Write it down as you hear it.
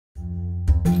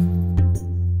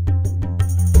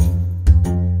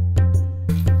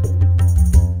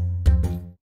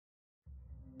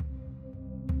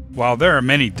While there are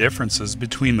many differences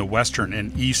between the Western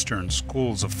and Eastern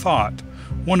schools of thought,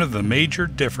 one of the major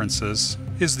differences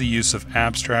is the use of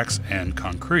abstracts and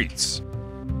concretes.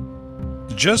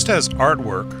 Just as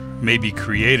artwork may be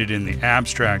created in the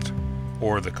abstract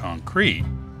or the concrete,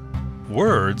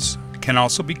 words can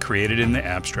also be created in the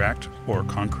abstract or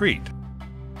concrete.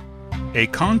 A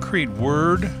concrete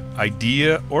word,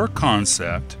 idea, or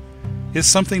concept is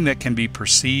something that can be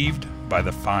perceived by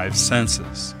the five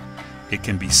senses. It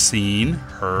can be seen,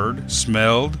 heard,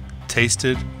 smelled,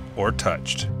 tasted, or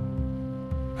touched.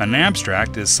 An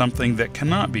abstract is something that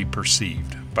cannot be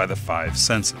perceived by the five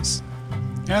senses.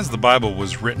 As the Bible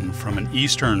was written from an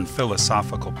Eastern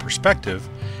philosophical perspective,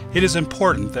 it is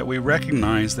important that we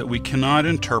recognize that we cannot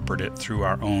interpret it through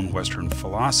our own Western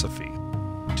philosophy.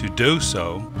 To do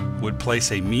so would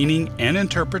place a meaning and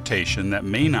interpretation that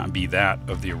may not be that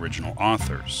of the original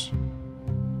authors.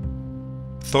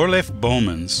 Thorleif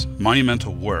Bowman's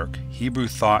monumental work, Hebrew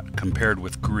Thought Compared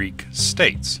with Greek,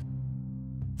 states,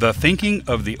 "The thinking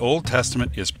of the Old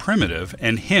Testament is primitive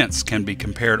and hence can be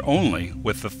compared only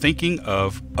with the thinking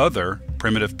of other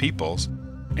primitive peoples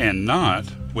and not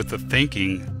with the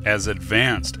thinking as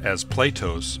advanced as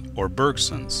Plato's or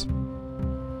Bergson's."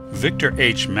 Victor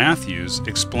H. Matthews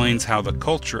explains how the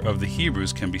culture of the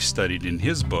Hebrews can be studied in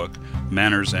his book,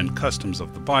 Manners and Customs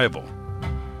of the Bible.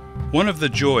 One of the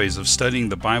joys of studying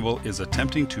the Bible is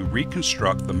attempting to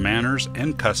reconstruct the manners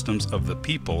and customs of the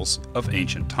peoples of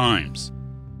ancient times.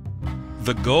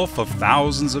 The gulf of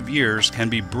thousands of years can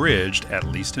be bridged, at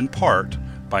least in part,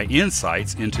 by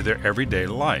insights into their everyday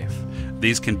life.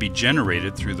 These can be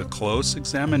generated through the close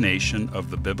examination of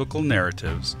the biblical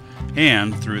narratives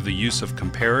and through the use of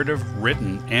comparative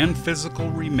written and physical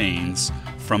remains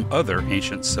from other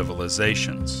ancient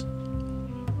civilizations.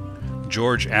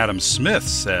 George Adam Smith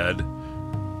said,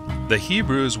 "The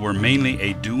Hebrews were mainly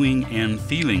a doing and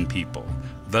feeling people.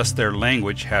 Thus their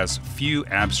language has few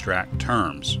abstract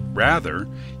terms. Rather,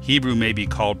 Hebrew may be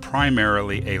called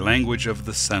primarily a language of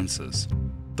the senses.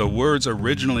 The words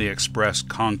originally express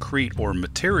concrete or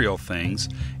material things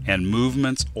and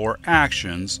movements or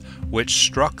actions which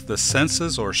struck the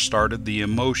senses or started the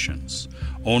emotions.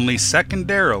 Only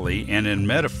secondarily and in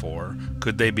metaphor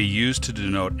could they be used to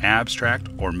denote abstract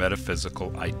or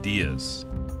metaphysical ideas."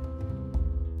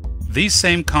 These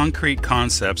same concrete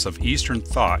concepts of Eastern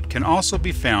thought can also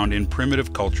be found in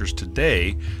primitive cultures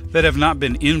today that have not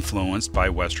been influenced by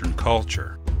Western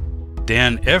culture.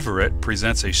 Dan Everett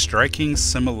presents a striking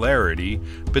similarity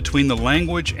between the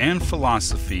language and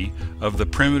philosophy of the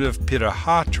primitive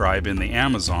Piraha tribe in the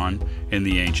Amazon and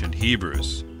the ancient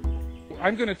Hebrews.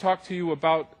 I'm going to talk to you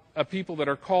about a people that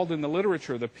are called in the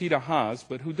literature the Pirahas,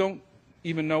 but who don't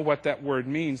even know what that word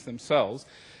means themselves.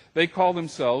 They call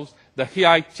themselves the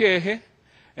Hiaichehe,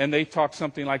 and they talk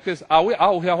something like this,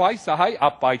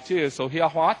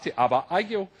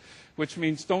 which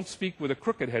means don't speak with a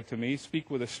crooked head to me, speak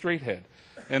with a straight head.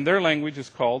 And their language is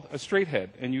called a straight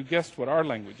head, and you guessed what our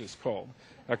language is called,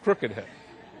 a crooked head.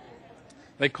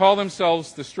 They call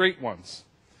themselves the straight ones.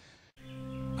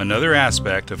 Another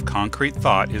aspect of concrete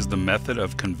thought is the method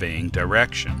of conveying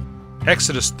direction.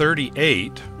 Exodus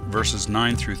 38, verses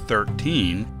 9 through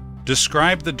 13,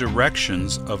 describe the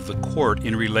directions of the court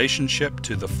in relationship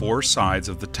to the four sides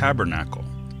of the tabernacle.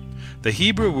 The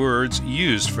Hebrew words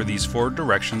used for these four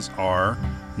directions are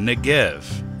Negev,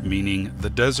 meaning the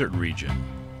desert region,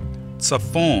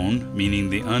 Tzafon, meaning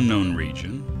the unknown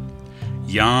region,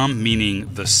 Yam, meaning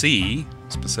the sea,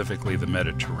 specifically the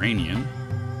Mediterranean,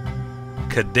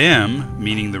 Kedem,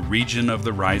 meaning the region of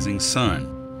the rising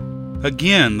sun.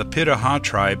 Again, the Piraha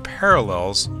tribe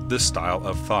parallels this style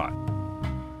of thought.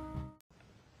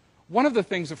 One of the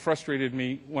things that frustrated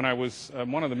me when I was,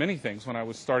 one of the many things when I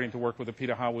was starting to work with the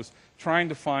Piraha was trying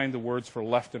to find the words for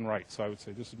left and right. So I would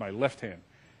say, this is my left hand.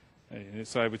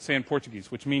 So I would say in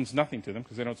Portuguese, which means nothing to them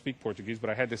because they don't speak Portuguese, but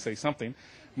I had to say something.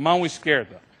 Mão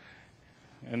esquerda.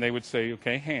 And they would say,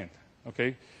 okay, hand.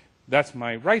 Okay, that's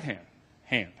my right hand.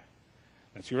 Hand.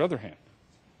 That's your other hand.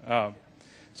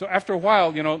 So after a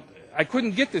while, you know, I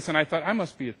couldn't get this, and I thought, I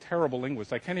must be a terrible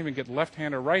linguist. I can't even get left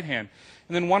hand or right hand.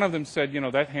 And then one of them said, you know,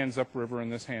 that hand's upriver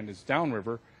and this hand is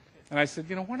downriver. And I said,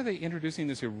 you know, why are they introducing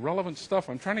this irrelevant stuff?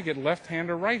 I'm trying to get left hand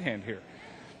or right hand here.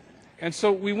 And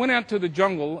so we went out to the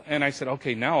jungle, and I said,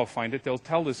 okay, now I'll find it. They'll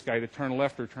tell this guy to turn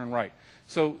left or turn right.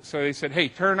 So they said, hey,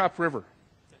 turn upriver.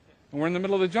 And we're in the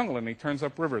middle of the jungle, and he turns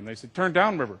upriver. And they said, turn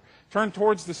downriver. Turn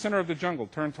towards the center of the jungle.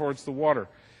 Turn towards the water.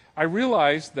 I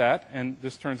realized that, and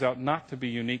this turns out not to be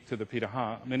unique to the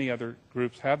Piraha, many other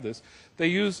groups have this, they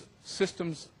use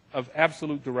systems of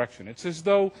absolute direction. It's as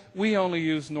though we only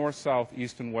use north, south,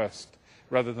 east, and west.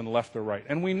 rather than left or right.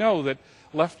 And we know that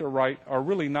left or right are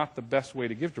really not the best way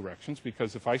to give directions,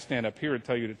 because if I stand up here and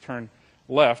tell you to turn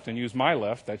left and use my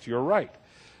left, that's your right.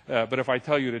 But if I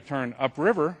tell you to turn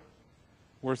upriver,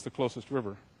 where's the closest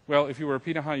river? Well, if you were a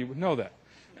Pitaha, you would know that.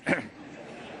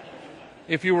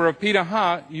 If you were a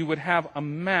Pitaha, you would have a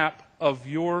map of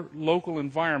your local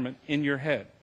environment in your head.